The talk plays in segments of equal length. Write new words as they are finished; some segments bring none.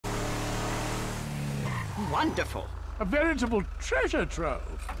wonderful. A veritable treasure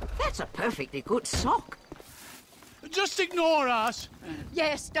trove. That's a perfectly good sock. Just ignore us.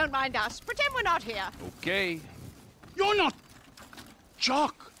 Yes, don't mind us. Pretend we're not here. Okay. You're not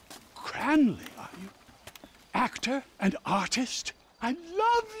Jock Cranley, are you? Actor and artist? I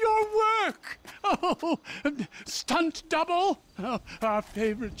love your work. Oh, stunt double. Oh, our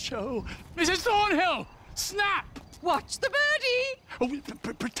favorite show. Mrs. Thornhill, snap. Watch the birdie.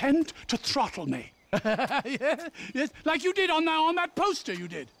 Oh, pretend to throttle me. Yes, like you did on that poster you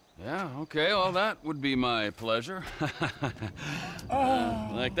did. Yeah, okay, well, that would be my pleasure.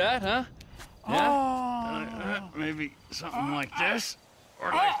 Like that, huh? Yeah? Maybe something like this?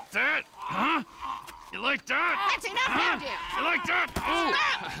 Or like that? Huh? You like that? That's enough, now, dear. You like that?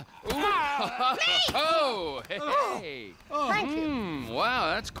 Ooh. Oh, hey. Thank you.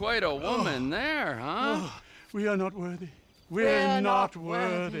 Wow, that's quite a woman there, huh? Oh, we are not worthy. We're not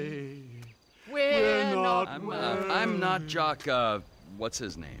worthy. We're not worthy. I'm not Jock, what's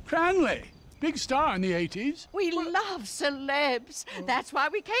his name? Cranley, big star in the 80s. We love celebs. That's why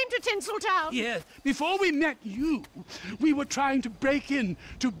we came to Tinseltown. Yeah, before we met you, we were trying to break in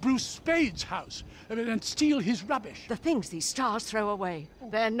to Bruce Spade's house and steal his rubbish. The things these stars throw away,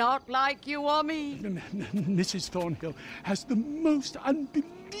 they're not like you or me. Mrs. Thornhill has the most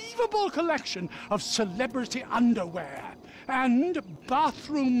unbelievable collection of celebrity underwear and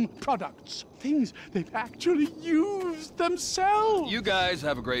bathroom products. Things they've actually used themselves. You guys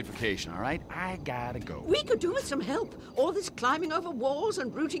have a great vacation, all right? I gotta go. We could do with some help. All this climbing over walls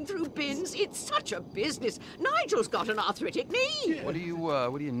and rooting through bins, it's such a business. Nigel's got an arthritic knee. What do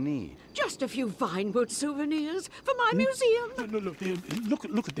you need? Just a few Vinewood souvenirs for my museum.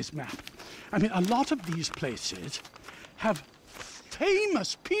 Look at this map. I mean, a lot of these places have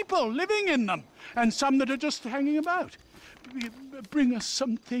famous people living in them, and some that are just hanging about. Bring us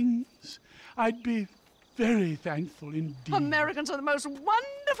some things. I'd be very thankful indeed. Americans are the most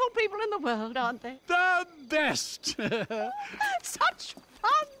wonderful people in the world, aren't they? The best. Such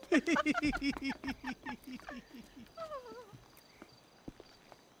fun.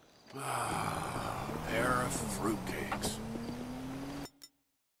 Pair of fruitcakes.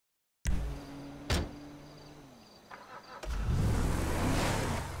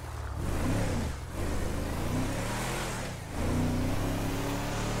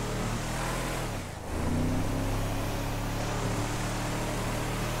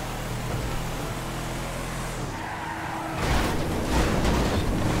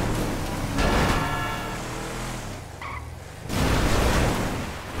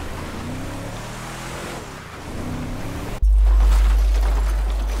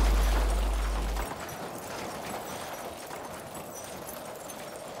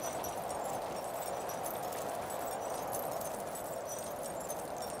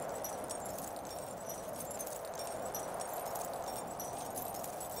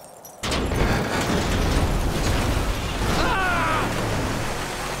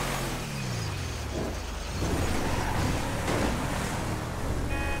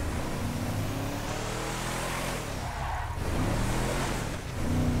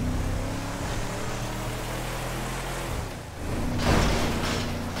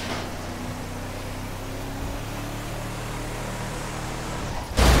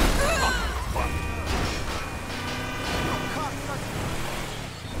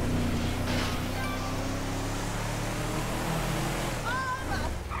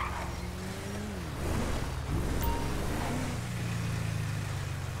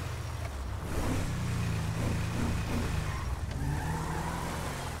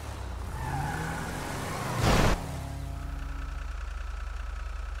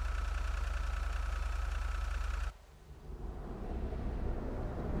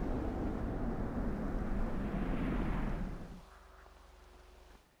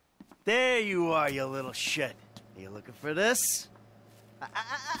 There you are, you little shit. Are you looking for this?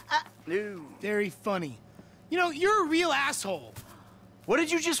 No. Very funny. You know, you're a real asshole. What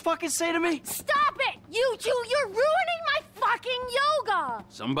did you just fucking say to me? Stop it! You two, you're ruining my fucking yoga!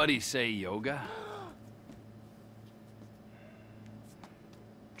 Somebody say yoga?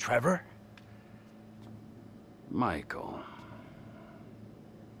 Trevor? Michael.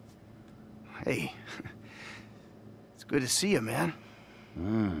 Hey. It's good to see you, man.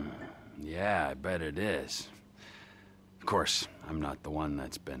 Yeah, I bet it is. Of course, I'm not the one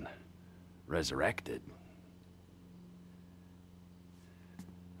that's been resurrected.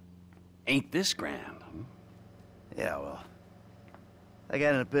 Ain't this grand? Yeah, well, I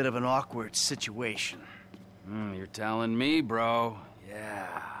got in a bit of an awkward situation. You're telling me, bro.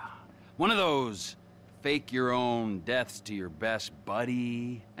 Yeah. One of those fake your own deaths to your best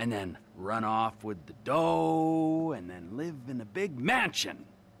buddy, and then run off with the dough, and then live in a big mansion.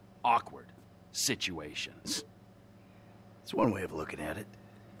 Awkward situations. It's one way of looking at it.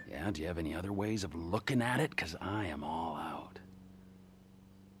 Yeah, do you have any other ways of looking at it? 'Cause I am all out.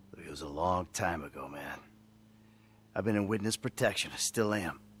 Look, it was a long time ago, man. I've been in witness protection. I still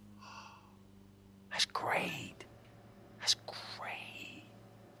am. That's great. That's great.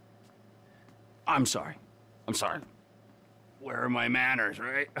 I'm sorry. I'm sorry. Where are my manners,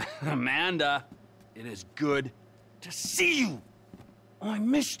 right? Amanda, it is good to see you. Oh, I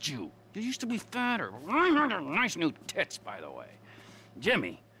missed you. You used to be fatter. Nice new tits, by the way.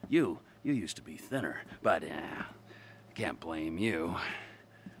 Jimmy, you used to be thinner, but I can't blame you.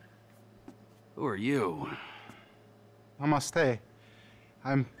 Who are you? Namaste.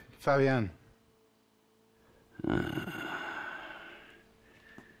 I'm Fabian.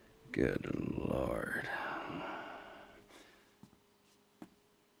 Good Lord.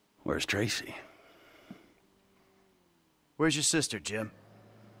 Where's Tracy? Where's your sister, Jim?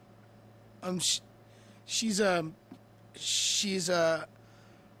 She's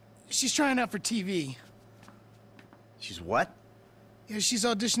trying out for TV. She's what? Yeah, she's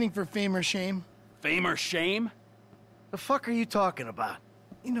auditioning for Fame or Shame. Fame or shame? The fuck are you talking about?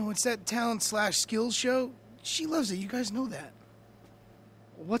 You know, it's that talent/skills show. She loves it. You guys know that.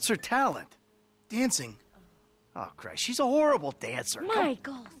 What's her talent? Dancing. Oh, Christ, she's a horrible dancer.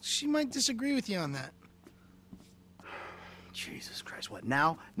 Michael. She might disagree with you on that. Jesus Christ, what,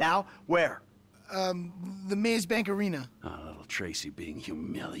 now? Now? Where? The Maze Bank Arena. Oh, little Tracy being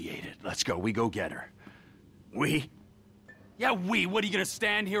humiliated. Let's go. We go get her. We? Yeah, we. What, are you gonna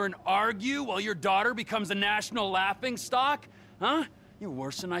stand here and argue while your daughter becomes a national laughingstock? Huh? You're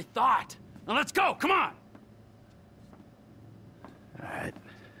worse than I thought. Now let's go. Come on. All right.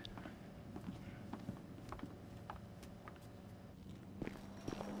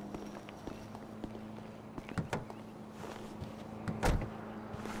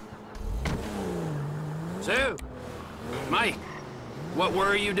 Sue! Mike! What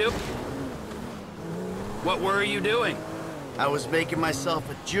were you doing? What were you doing? I was making myself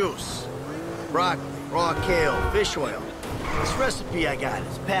a juice. Broccoli, raw kale, fish oil. This recipe I got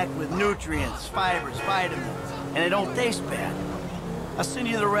is packed with nutrients, fibers, vitamins, and it don't taste bad. I'll send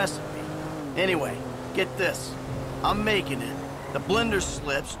you the recipe. Anyway, get this. I'm making it. The blender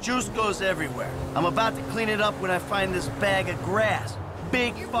slips, juice goes everywhere. I'm about to clean it up when I find this bag of grass.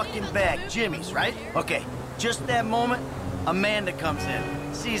 Big fucking bag, Jimmy's, right? Okay, just that moment, Amanda comes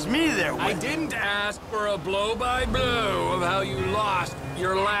in, sees me there with... I didn't ask for a blow-by-blow of how you lost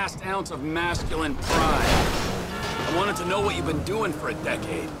your last ounce of masculine pride. I wanted to know what you've been doing for a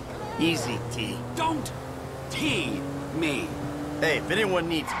decade. Easy, T. Don't T me. Hey, if anyone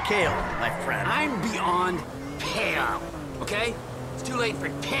needs kale, my friend... I'm beyond pale, okay? It's too late for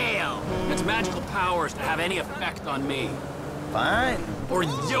kale. Its magical powers to have any effect on me. Fine. Or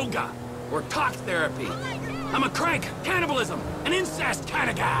yoga, or talk therapy. I'm a crank, cannibalism, an incest kind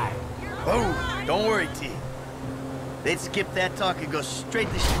of guy. Oh, don't worry, T. They'd skip that talk and go straight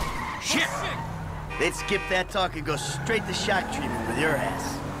to shit. They'd skip that talk and go straight to shock treatment with your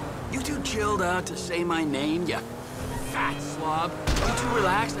ass. You too chilled out to say my name, you fat slob? You too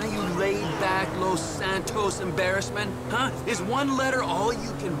relaxed, and you laid back Los Santos embarrassment? Huh? Is one letter all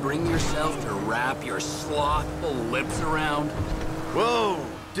you can bring yourself to wrap your slothful lips around? Whoa,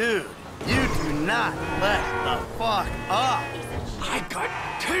 dude. You do not let the fuck up. I got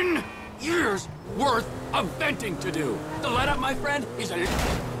 10 years worth of venting to do. The let up, my friend, is a long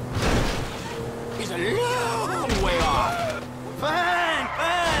way off. Fine,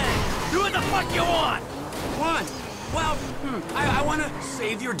 fine. Do what the fuck you want. What? Well, I want to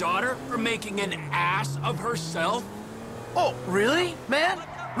save your daughter from making an ass of herself. Oh, really, man?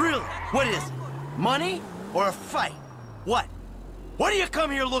 Really? What is it? Money or a fight? What? What do you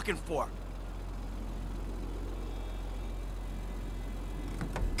come here looking for?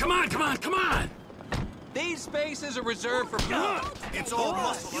 Come on, come on, come on! These spaces are reserved for... It's all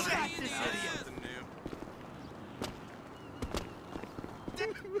muscle.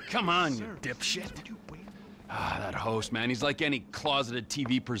 Come on, you dipshit. Ah, that host, man, he's like any closeted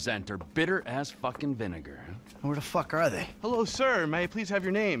TV presenter. Bitter as fucking vinegar. Where the fuck are they? Hello, sir. May I please have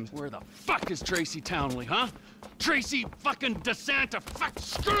your names? Where the fuck is Tracy Townley, huh? Tracy fucking DeSanta. Fuck,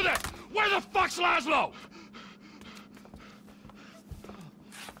 screw that! Where the fuck's Laszlo?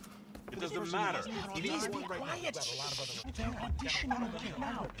 It doesn't matter. Please be quiet. They're auditioning right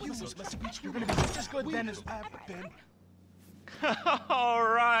now. Please, you're gonna be just as good then as Ben. All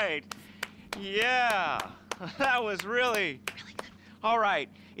right. Yeah. That was really good. All right.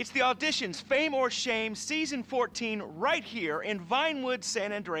 It's the auditions, Fame or Shame, Season 14, right here in Vinewood,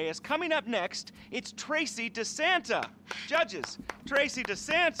 San Andreas. Coming up next, it's Tracy DeSanta. Judges, Tracy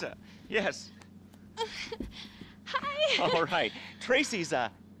DeSanta. Yes. Hi. All right. Tracy's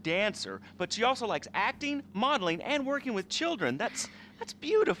a dancer, but she also likes acting, modeling, and working with children. That's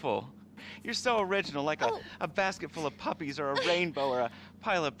beautiful. You're so original, like a basket full of puppies or a rainbow or a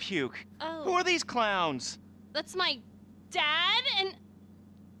pile of puke. Oh. Who are these clowns? That's my dad and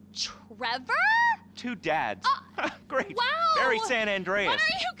Trevor? Two dads. Great. Wow. Very San Andreas. What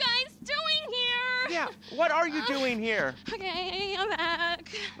are you guys doing here? Yeah, what are you doing here? Okay, I'm back.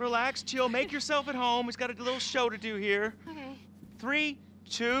 Relax, chill, make yourself at home. He's got a little show to do here. Okay. 3,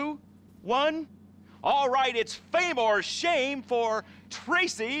 2, 1. All right, it's Fame or Shame for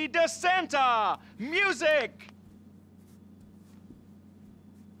Tracy DeSanta. Music!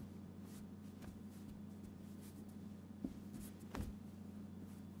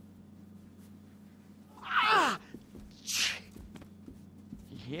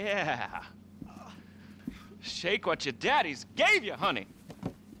 Yeah. Shake what your daddies gave you, honey.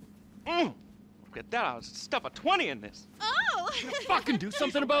 Look at that. I'll stuff a 20 in this. Oh! Fucking do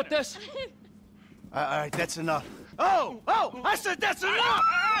something about this. All right, that's enough. Oh! I said that's enough!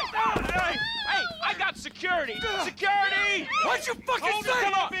 Hey, I got security! Security! What'd you fucking Hold it, say?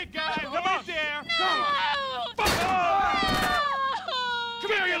 come on, big guy! Come on there! No!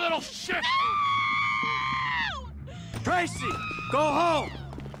 Come here, you little shit! Tracy, go home!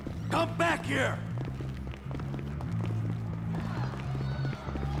 Come back here!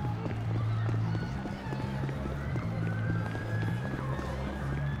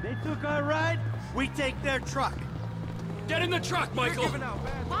 They took our ride, we take their truck. Get in the truck, Michael.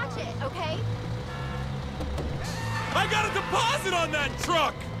 Watch it, okay? I got a deposit on that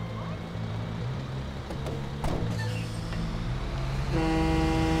truck!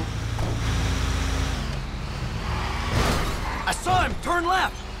 I saw him turn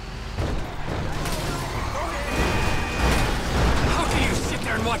left! How can you sit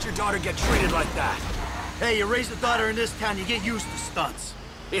there and watch your daughter get treated like that? Hey, you raise a daughter in this town, you get used to stunts.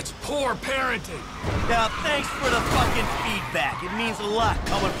 It's poor parenting. Now, thanks for the fucking feedback. It means a lot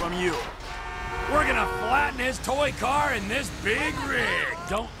coming from you. We're gonna flatten his toy car in this big rig.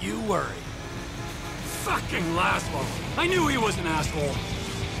 Don't you worry. Fucking Laszlo. I knew he was an asshole.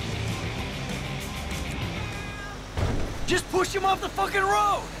 Just push him off the fucking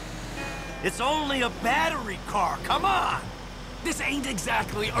road! It's only a battery car, come on! This ain't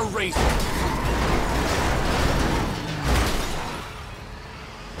exactly a race.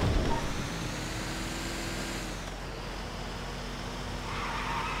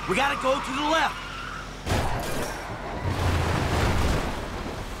 We gotta go to the left.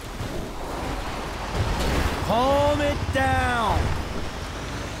 Calm it down.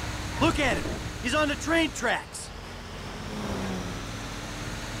 Look at him. He's on the train tracks.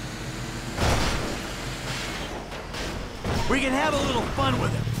 We can have a little fun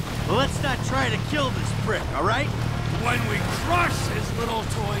with him. But let's not try to kill this prick, all right? When we crush his little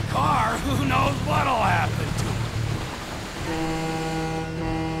toy car, who knows what'll happen to him.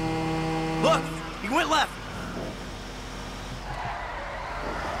 Look, he went left.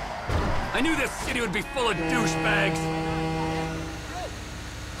 I knew this city would be full of douchebags.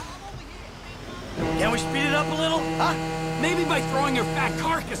 Can we speed it up a little, huh? Maybe by throwing your fat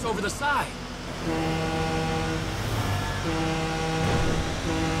carcass over the side.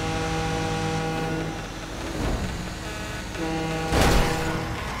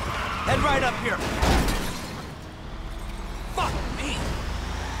 Head right up here. Fuck me.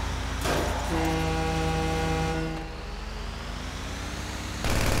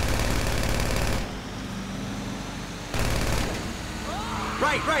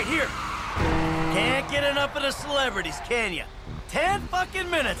 Right here. Can't get enough of the celebrities, can ya? 10 fucking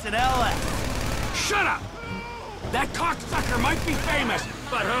minutes in LA. Shut up! That cocksucker might be famous,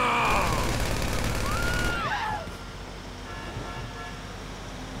 but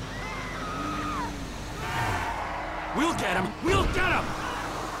we'll get him! We'll get him!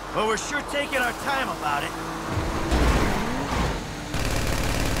 Well, we're sure taking our time about it.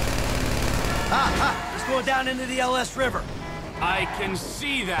 He's going down into the LS River. I can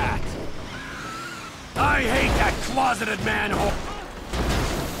see that. I hate that closeted man whore.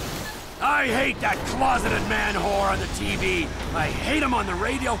 I hate that closeted man whore on the TV. I hate him on the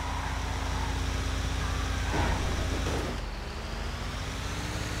radio.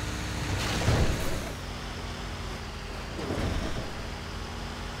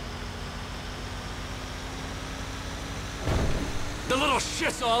 The little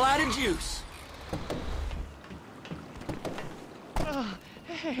shit's all out of juice.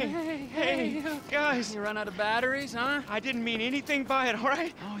 Hey, guys. You run out of batteries, huh? I didn't mean anything by it, all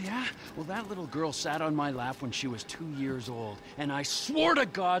right? Oh, yeah? Well, that little girl sat on my lap when she was 2 years old, and I swore to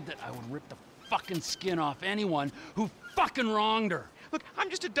God that I would rip the fucking skin off anyone who fucking wronged her. Look, I'm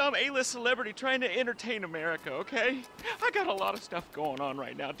just a dumb A-list celebrity trying to entertain America, okay? I got a lot of stuff going on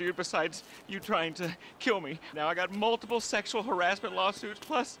right now, dude, besides you trying to kill me. Now, I got multiple sexual harassment lawsuits,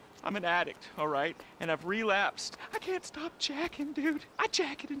 plus I'm an addict, all right? And I've relapsed. I can't stop jacking, dude. I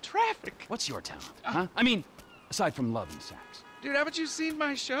jack it in traffic. What's your talent, huh? I mean, aside from loving sex. Dude, haven't you seen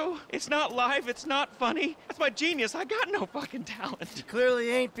my show? It's not live, it's not funny. That's my genius. I got no fucking talent. You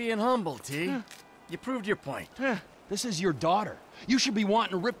clearly ain't being humble, T. You proved your point. This is your daughter. You should be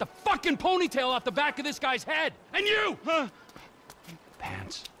wanting to rip the fucking ponytail off the back of this guy's head. And you!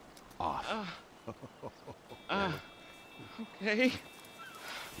 Pants off. Okay.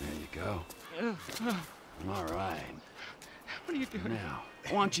 There you go. All right. What are you doing? Now,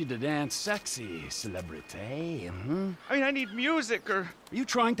 I want you to dance sexy, celebrity. I mean, I need music or... Are you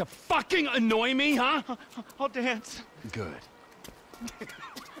trying to fucking annoy me, huh? I'll dance. Good. The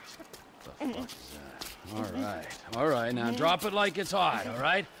fuck is that? All right, now drop it like it's hot, all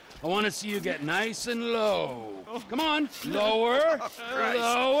right? I want to see you get nice and low. Come on, lower,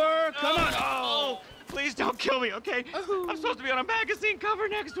 lower, come on. Oh, please don't kill me, okay? I'm supposed to be on a magazine cover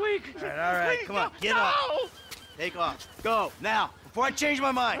next week. All right, Please come on, don't. get No! up. Take off. Go, now, before I change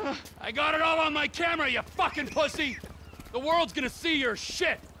my mind. I got it all on my camera, you fucking pussy. The world's gonna see your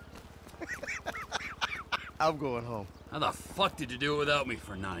shit. I'm going home. How the fuck did you do it without me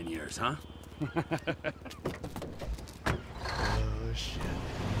for 9 years, huh? Oh, shit.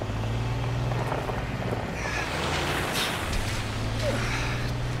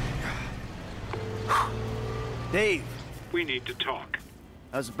 Dave. We need to talk.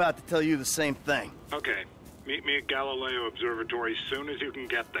 I was about to tell you the same thing. Okay. Meet me at Galileo Observatory as soon as you can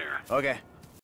get there. Okay.